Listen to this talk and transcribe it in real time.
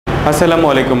Assalamu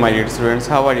alaikum my dear students,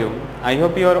 how are you? I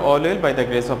hope you are all well by the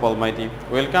grace of Almighty.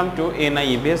 Welcome to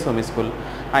NIEVS Home School.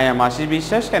 I am Ashis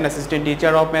Biswas, an assistant teacher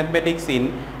of mathematics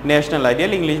in National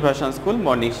Ideal English Version School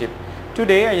morning shift.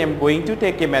 Today I am going to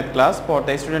take a math class for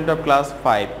the student of class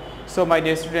 5. So my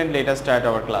dear student, let us start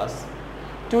our class.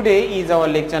 Today is our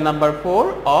lecture number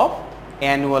 4 of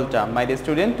annual term. My dear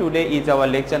student, today is our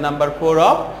lecture number 4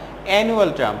 of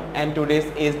annual term and today's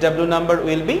SW number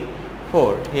will be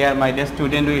 4. Here my dear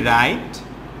student, we write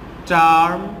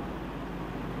term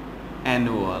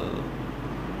annual.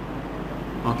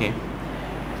 Okay.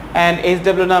 And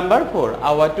SW number 4.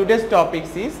 Our today's topic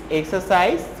is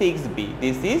exercise 6b.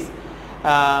 This is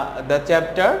the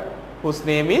chapter whose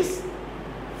name is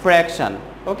fraction.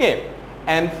 Okay.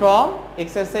 And from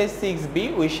exercise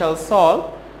 6b we shall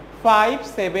solve 5,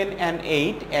 7 and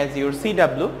 8 as your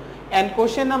CW. And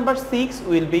question number 6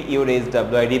 will be your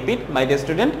SW. I repeat, my dear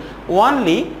student,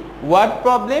 only word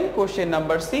problem question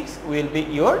number 6 will be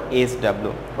your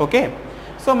SW. Okay.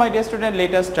 So my dear student,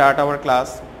 let us start our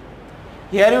class.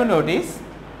 Here you notice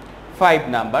 5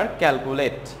 number,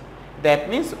 calculate. That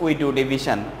means we do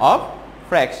division of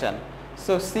fraction.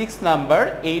 So 6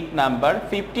 number, 8 number,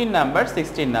 15 number,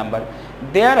 16 number.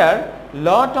 There are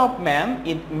lot of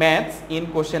maths in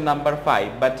question number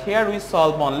 5, but here we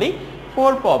solve only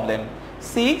 4 problem,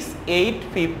 6, 8,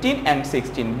 15 and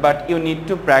 16, but you need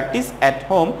to practice at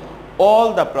home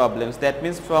all the problems. That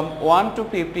means from 1 to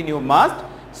 15 you must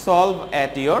solve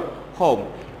at your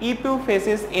home. If you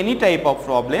faces any type of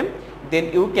problem,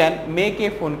 then you can make a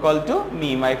phone call to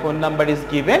me. My phone number is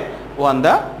given on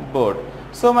the board.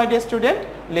 So my dear student,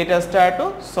 let us start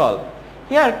to solve.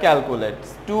 Here calculate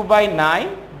 2 by 9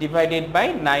 divided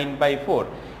by 9 by 4.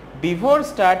 Before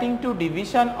starting to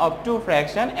division of two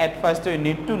fraction, at first you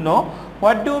need to know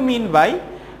what do you mean by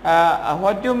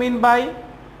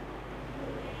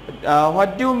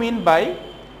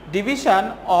division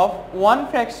of one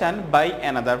fraction by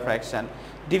another fraction.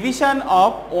 Division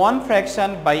of one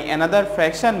fraction by another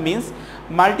fraction means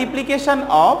multiplication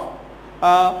of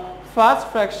first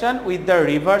fraction with the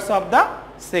reverse of the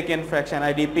second fraction.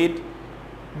 I repeat,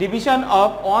 division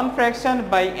of one fraction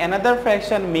by another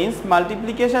fraction means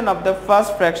multiplication of the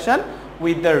first fraction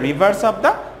with the reverse of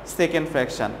the second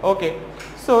fraction. Okay.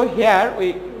 So here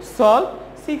we solve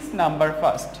 6 number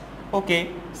first.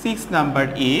 Okay. 6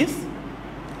 number is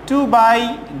 2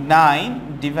 by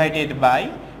 9 divided by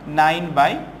 9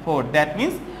 by 4. That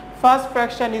means first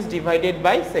fraction is divided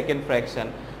by second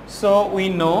fraction. So we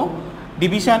know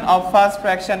division of first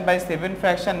fraction by second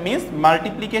fraction means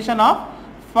multiplication of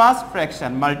first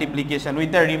fraction, multiplication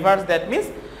with the reverse. That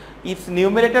means its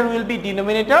numerator will be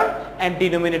denominator and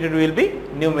denominator will be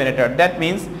numerator. That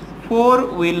means 4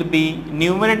 will be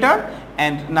numerator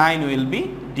and 9 will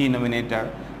be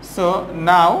denominator. So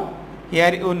now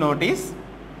here you notice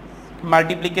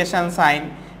multiplication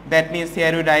sign. That means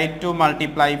here you write 2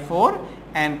 multiply 4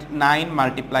 and 9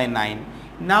 multiply 9.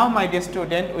 Now my dear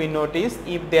student, we notice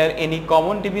if there any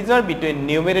common divisor between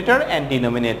numerator and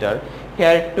denominator.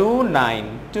 Here 2,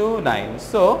 9, 2, 9.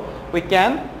 So we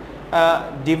can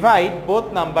divide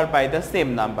both number by the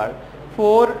same number.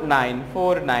 4, 9,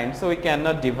 4, 9. So we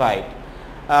cannot divide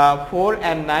 4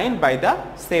 and 9 by the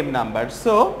same number.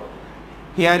 So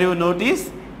here you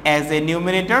notice as a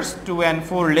numerator 2 and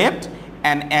 4 left,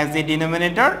 and as a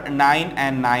denominator 9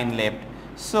 and 9 left.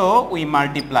 So we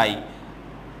multiply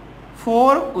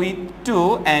 4 with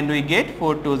 2 and we get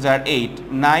 4 2s are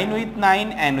 8, 9 with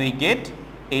 9 and we get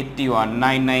 81,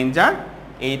 9 9s are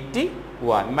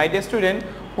 81. My dear student,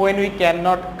 when we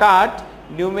cannot cut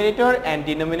numerator and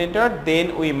denominator,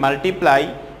 then we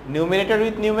multiply numerator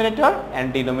with numerator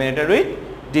and denominator with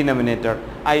denominator.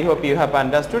 I hope you have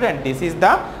understood, and this is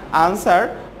the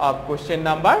answer of question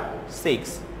number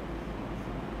 6.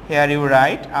 Here you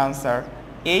write answer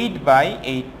 8 by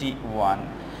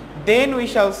 81. Then we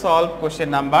shall solve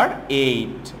question number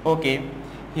 8. Okay.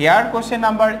 Here question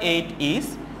number 8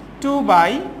 is 2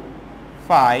 by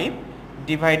 5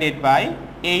 divided by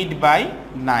 8 by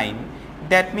 9.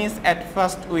 That means at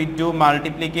first we do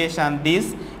multiplication.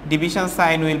 This division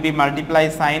sign will be multiply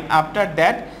sign. After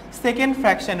that second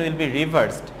fraction will be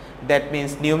reversed. That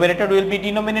means numerator will be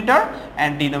denominator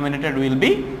and denominator will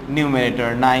be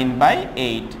numerator. 9 by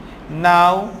 8.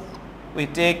 Now we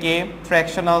take a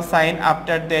fractional sign.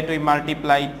 After that we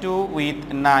multiply 2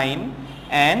 with 9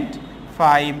 and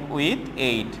 5 with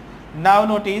 8. Now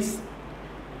notice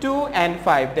 2 and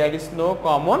 5, there is no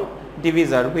common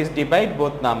divisor which divide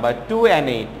both number. 2 and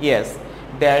 8, yes,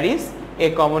 there is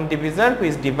a common divisor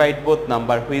which divide both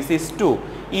number, which is 2.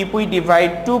 If we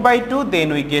divide 2 by 2,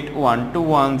 then we get 1. 2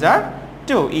 ones are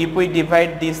 2. If we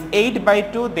divide this 8 by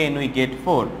 2, then we get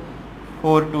 4.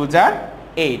 4 2s are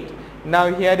 8.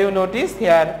 Now here you notice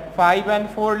here 5 and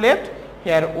 4 left,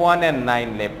 here 1 and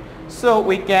 9 left. So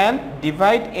we can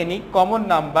divide any common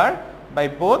number by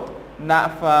both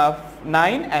 9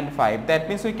 and 5. That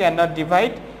means we cannot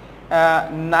divide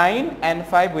 9 and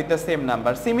 5 with the same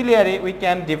number. Similarly, we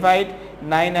can divide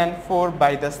 9 and 4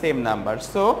 by the same number.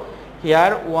 So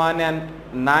here 1 and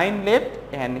 9 left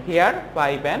and here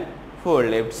 5 and 4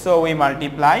 left. So we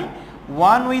multiply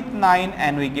 1 with 9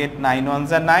 and we get 9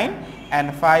 ones are 9,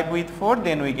 and 5 with 4,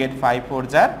 then we get 5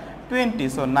 fours are 20.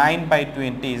 So 9 by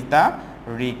 20 is the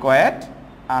required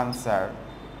answer.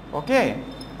 Okay,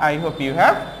 I hope you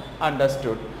have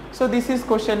understood. So this is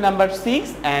question number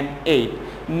 6 and 8.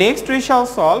 Next we shall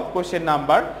solve question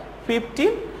number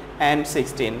 15 and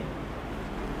 16.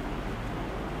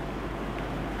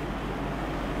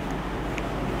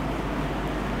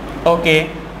 Okay,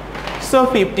 so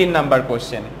 15 number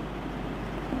question.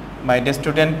 My dear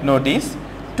student, notice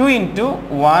 2 into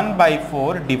 1 by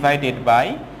 4 divided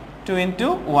by 2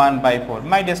 into 1 by 4.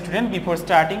 My dear student, before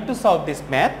starting to solve this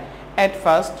math, at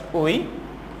first we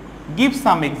give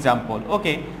some example.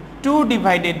 Okay, 2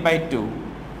 divided by 2.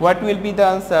 What will be the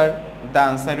answer? The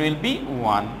answer will be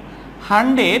 1.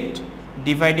 100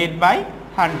 divided by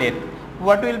 100.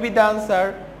 What will be the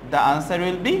answer? The answer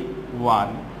will be 1.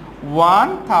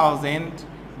 1000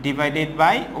 divided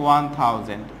by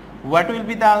 1000. What will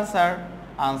be the answer?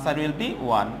 Answer will be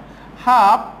 1.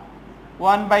 Half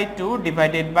 1 by 2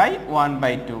 divided by 1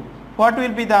 by 2. What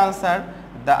will be the answer?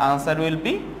 The answer will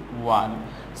be 1.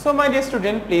 So my dear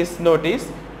student, please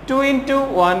notice 2 into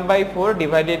 1 by 4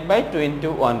 divided by 2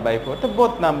 into 1 by 4. So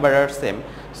both numbers are same.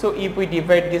 So if we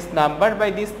divide this number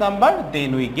by this number,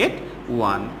 then we get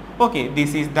 1. Okay,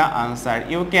 this is the answer.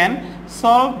 You can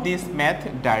solve this math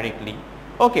directly.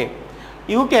 Okay,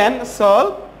 you can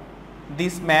solve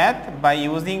this math by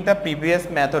using the previous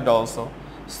method also.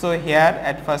 So here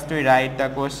at first we write the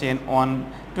question on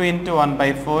 2 into 1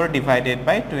 by 4 divided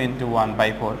by 2 into 1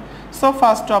 by 4. So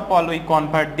first of all we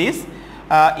convert this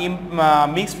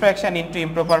mixed fraction into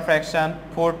improper fraction.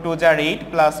 4 2s are 8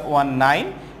 plus 1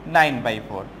 9, 9 by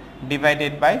 4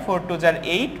 divided by 4 2s are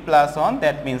 8 plus 1,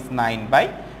 that means 9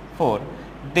 by 4.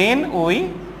 Then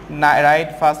we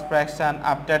write first fraction.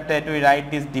 After that we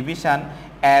write this division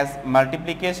as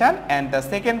multiplication and the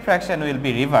second fraction will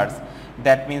be reverse.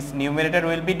 That means numerator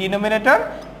will be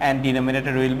denominator and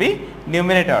denominator will be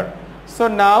numerator. So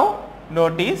now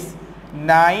notice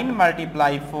 9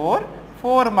 multiply 4,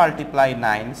 4 multiply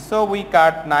 9. So we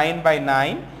cut 9 by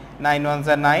 9, 9 ones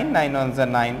are 9, 9 ones are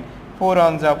 9, 4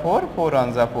 ones are 4, 4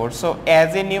 ones are 4. So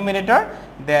as a numerator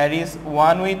there is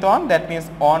 1 with 1, that means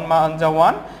 1 ones are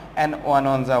 1 and 1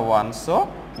 ones are 1. So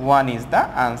 1 is the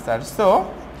answer.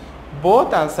 So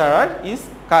both answer is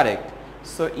correct.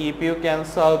 So if you can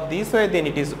solve this way, then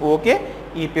it is okay.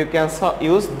 If you can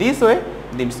use this way,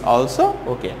 then it's also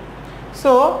okay.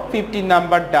 So 15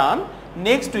 number done.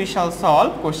 Next we shall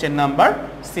solve question number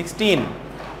 16.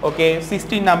 Okay,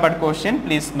 16 number question.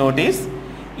 Please notice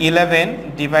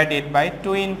 11 divided by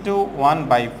 2 into 1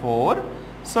 by 4.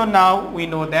 So now we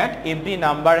know that every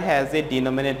number has a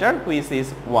denominator which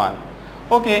is 1.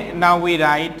 Okay, now we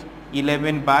write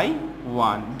 11 by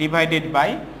 1 divided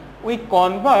by, we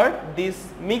convert this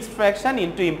mixed fraction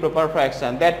into improper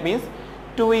fraction. That means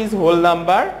 2 is whole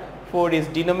number, 4 is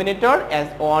denominator and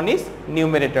 1 is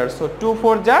numerator. So 2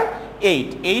 4s are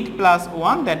 8, 8 plus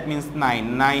 1, that means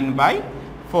 9, 9 by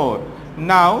 4.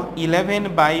 Now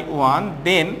 11 by 1,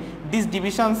 then this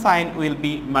division sign will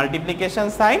be multiplication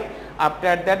sign.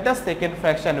 After that the second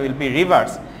fraction will be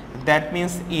reverse. That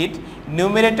means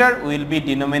numerator will be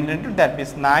denominator, that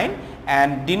means 9,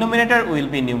 and denominator will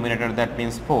be numerator, that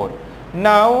means 4.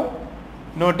 Now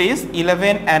notice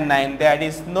 11 and 9, there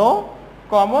is no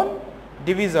common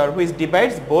divisor which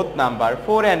divides both number.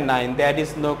 4 and 9, there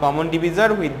is no common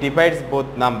divisor which divides both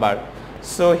number.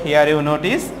 So here you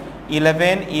notice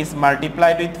 11 is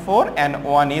multiplied with 4 and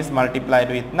 1 is multiplied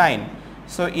with 9.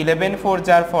 So 11 4s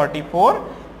are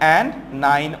 44 and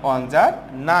 9 1s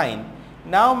are 9.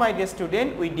 Now my dear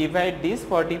student, we divide this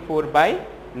 44 by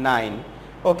 9.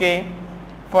 Okay,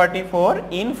 44,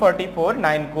 in 44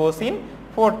 9 goes in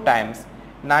 4 times,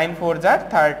 9 4s are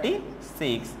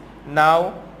 36.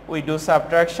 Now we do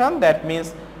subtraction, that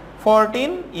means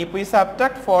 14, if we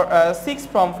subtract 6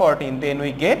 from 14, then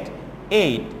we get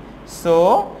 8.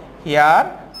 So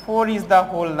here 4 is the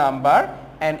whole number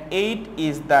and 8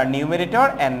 is the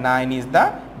numerator and 9 is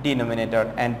the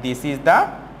denominator, and this is the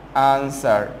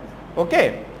answer.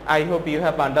 Okay, I hope you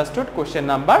have understood question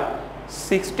number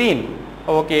 16.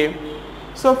 Okay,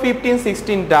 so 15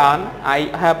 16 done.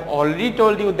 I have already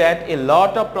told you that a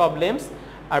lot of problems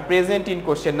are present in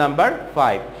question number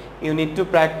 5. You need to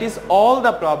practice all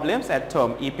the problems at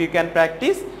home. If you can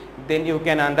practice, then you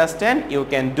can understand, you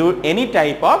can do any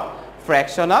type of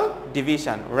fractional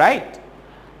division, right?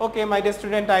 Okay, my dear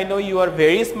student, I know you are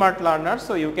very smart learners,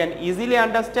 so you can easily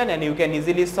understand and you can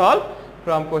easily solve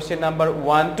from question number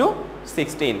 1 to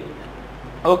 16.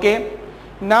 Okay,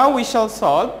 now we shall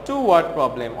solve two word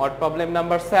problem, odd problem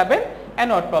number 7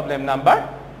 and odd problem number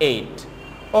 8.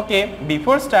 Okay,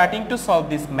 before starting to solve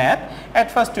this math,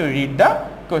 at first you read the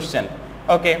question.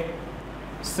 Okay,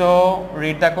 so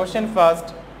read the question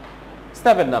first.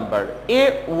 7 number,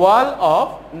 a wall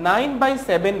of 9 by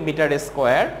 7 meter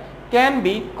square can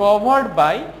be covered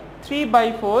by 3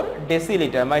 by 4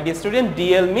 deciliter. My dear student,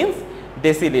 DL means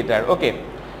deciliter. Okay,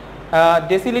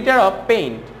 deciliter of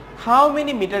paint. How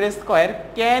many meter square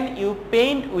can you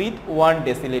paint with 1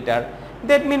 deciliter?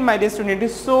 That means, my dear student, it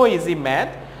is so easy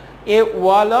math. A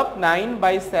wall of 9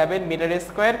 by 7 meter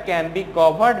square can be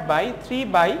covered by 3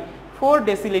 by 4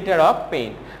 deciliter of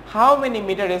paint. How many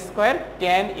meter square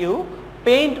can you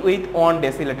paint with 1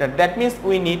 deciliter? That means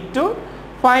we need to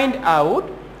find out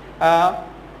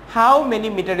how many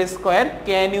meter square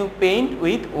can you paint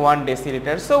with 1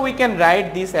 deciliter. So we can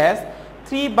write this as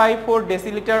 3 by 4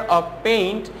 deciliter of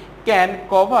paint can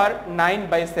cover 9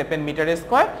 by 7 meter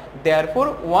square.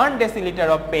 Therefore, 1 deciliter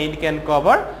of paint can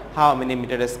cover how many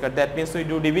meter square. That means we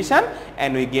do division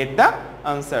and we get the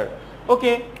answer.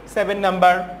 Okay, 7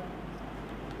 number,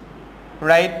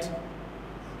 write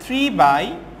 3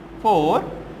 by 4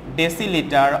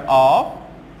 deciliter of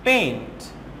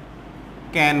paint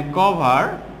can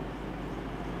cover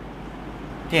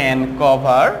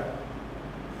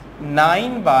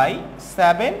 9 by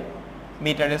 7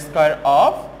 meter square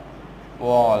of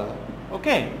wall.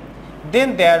 Okay,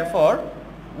 then therefore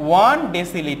 1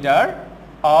 deciliter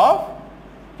of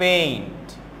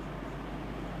paint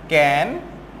can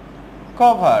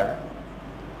cover.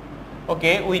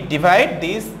 Okay, we divide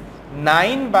this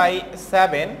 9 by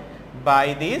 7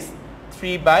 by this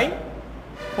 3 by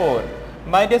 4.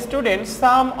 My dear students,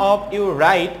 some of you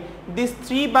write this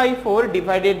 3 by 4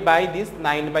 divided by this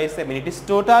 9 by 7. It is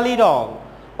totally wrong.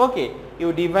 Okay,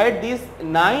 you divide this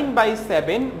 9 by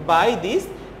 7 by this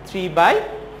 3 by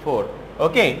 4.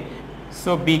 Okay,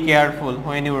 so be careful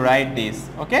when you write this.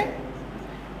 Okay,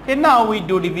 okay, now we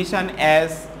do division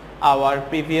as our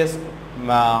previous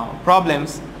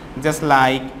problems. Just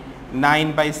like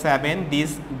 9 by 7,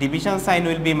 this division sign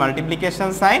will be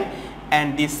multiplication sign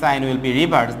and this sign will be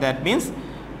reversed. That means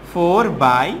 4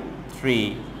 by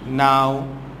 3. Now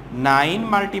 9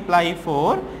 multiply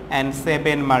 4 and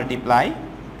 7 multiply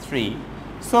 3.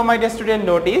 So my dear student,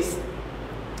 notice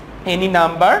any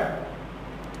number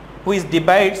which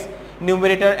divides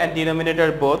numerator and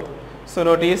denominator both. So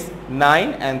notice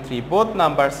 9 and 3, both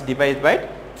numbers divide by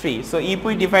 3. So if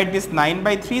we divide this 9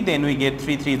 by 3, then we get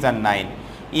 3 3s are 9.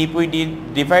 If we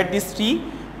divide this 3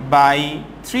 by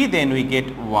 3, then we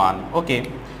get 1.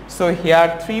 Okay, so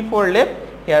here 3 4 left,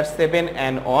 here 7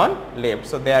 and 1 left.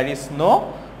 So there is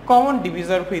no common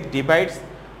divisor which divides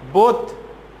both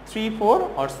 3 4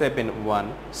 or 7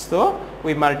 1. So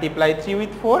we multiply 3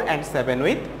 with 4 and 7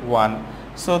 with 1.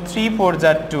 So 3 4s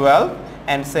are 12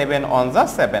 and 7 1s are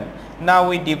 7. Now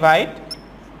we divide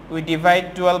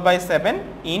 12 by 7.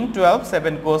 In 12,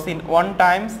 7 goes in 1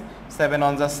 times, 7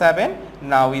 1s are 7.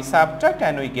 Now we subtract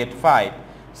and we get 5.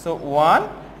 So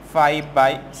 5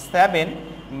 by 7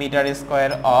 meter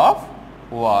square of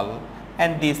wall,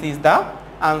 and this is the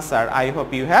answer. I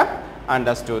hope you have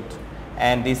understood,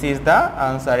 and this is the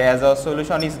answer. As our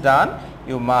solution is done,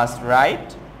 you must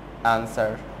write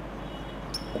answer.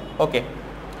 Okay,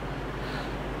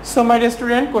 so my dear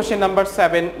student, question number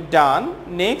 7 done.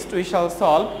 Next we shall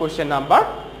solve question number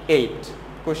 8.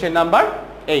 Question number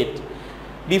 8.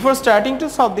 Before starting to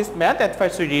solve this math, at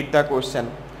first we read the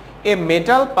question. A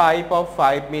metal pipe of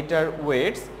 5 meter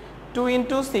weighs 2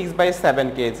 into 6 by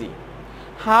 7 kg.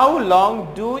 How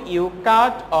long do you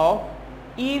cut off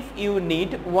if you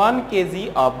need 1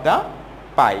 kg of the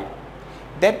pipe?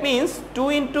 That means 2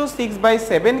 into 6 by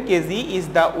 7 kg is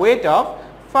the weight of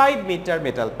 5 meter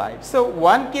metal pipe. So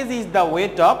 1 kg is the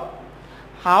weight of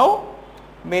how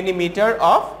many meter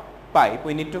of pipe?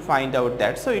 We need to find out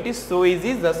that. So it is so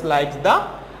easy, just like the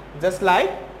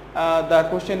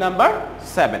question number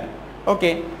 7.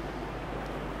 Okay.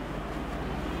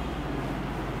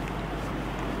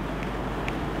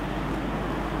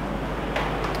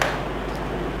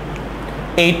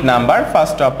 Eight number,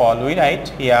 first of all we write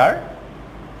here,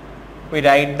 we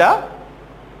write the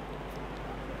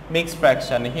mixed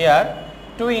fraction here,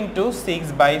 2 into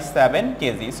 6 by 7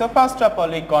 kg. So first of all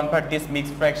we convert this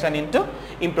mixed fraction into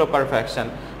improper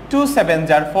fraction. 2 7s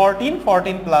are 14,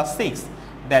 14 plus 6,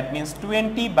 that means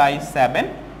 20 by 7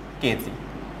 kg.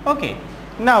 Okay.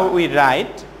 Now we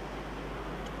write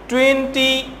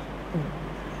 20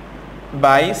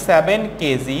 by 7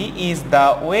 kg is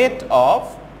the weight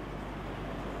of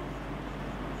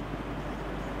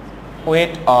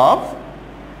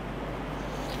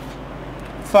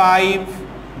 5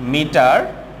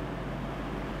 meter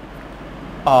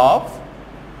of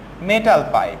metal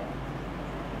pipe.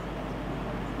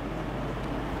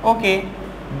 Okay,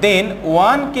 then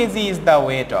 1 kg is the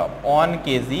weight of 1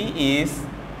 kg is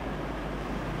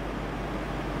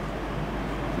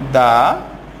the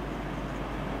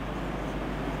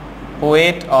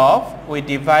weight of, we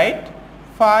divide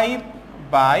 5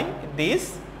 by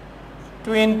this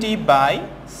 20 by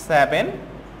 7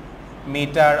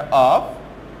 meter of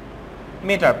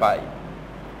metal pipe.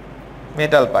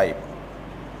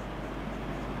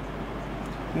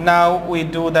 Now we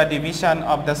do the division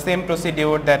of the same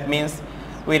procedure, that means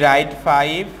we write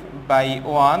 5 by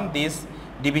 1, this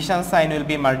division sign will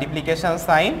be multiplication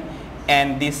sign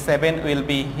and this 7 will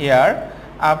be here.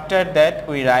 After that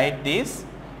we write this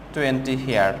 20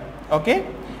 here. Okay.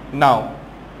 Now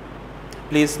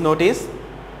please notice,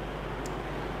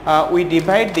 we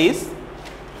divide this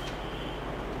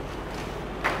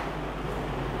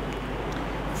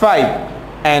 5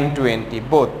 and 20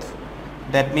 both.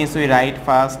 That means we write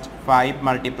first 5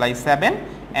 multiply 7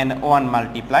 and 1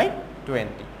 multiply 20.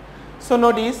 So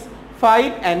notice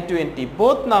 5 and 20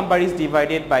 both number is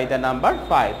divided by the number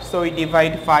 5. So we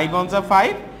divide 5 on the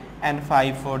 5 and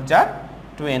 5 for the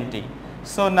 20.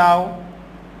 So now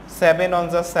 7 on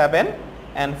the 7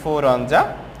 and 4 on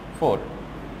the 4.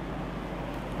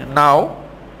 Now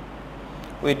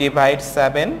we divide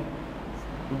 7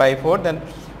 by 4, then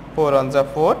 4 on the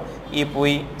 4. If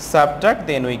we subtract,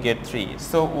 then we get 3.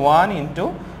 So 1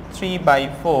 into 3 by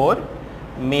 4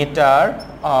 meter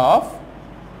of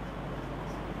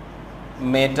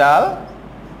metal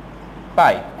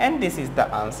pipe, and this is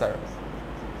the answer,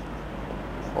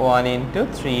 1 into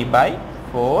 3 by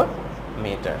 4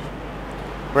 meter.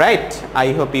 Right,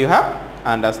 I hope you have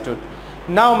understood.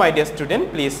 Now my dear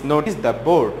student, please notice the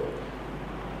board.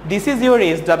 This is your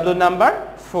SW number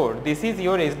 4. This is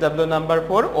your SW number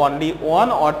 4. Only one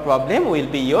odd problem will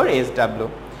be your SW.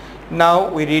 Now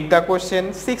we read the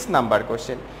question, 6 number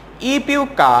question. If you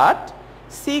cut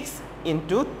 6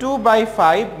 into 2 by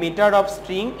 5 meter of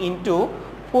string into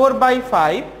 4 by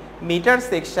 5 meter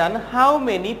section, how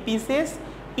many pieces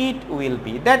it will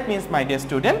be? That means my dear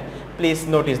student, please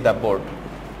notice the board.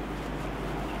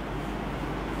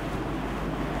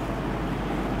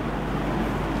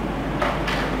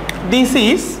 This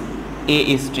is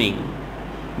a string.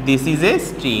 This is a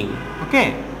string.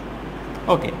 Okay.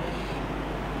 Okay.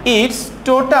 Its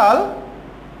total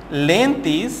length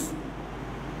is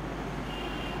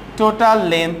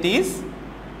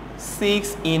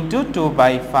 6 into 2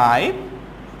 by 5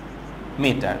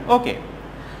 meter. Okay.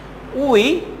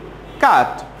 We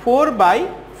cut 4 by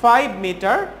 5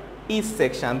 meter each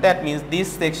section. That means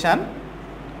this section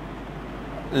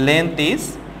length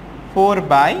is 4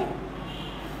 by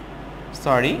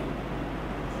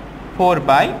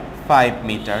 5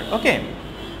 meter. Okay.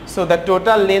 So the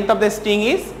total length of the string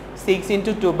is 6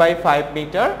 into 2 by 5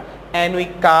 meter, and we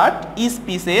cut each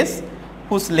pieces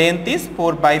whose length is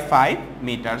 4 by 5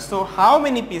 meter. So how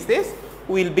many pieces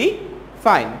will be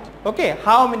find? Okay,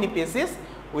 how many pieces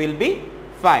will be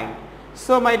find?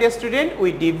 So my dear student,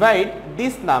 we divide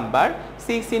this number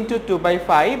 6 into 2 by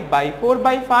 5 by 4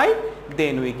 by 5,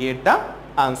 then we get the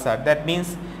answer. That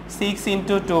means 6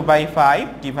 into 2 by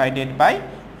 5 divided by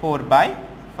 4 by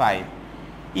 5.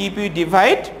 If you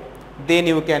divide, then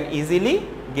you can easily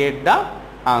get the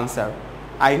answer.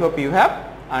 I hope you have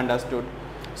understood.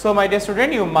 So my dear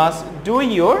student, you must do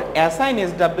your assign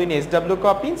SW in SW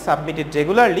copy, submit it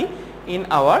regularly in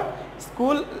our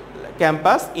school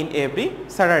campus in every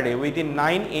Saturday within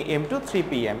 9 AM to 3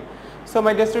 PM. So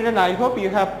my dear student, I hope you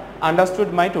have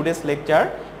understood my today's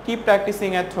lecture. Keep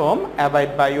practicing at home,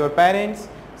 abide by your parents.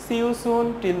 See you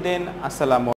soon. Till then, Assalamu alaikum.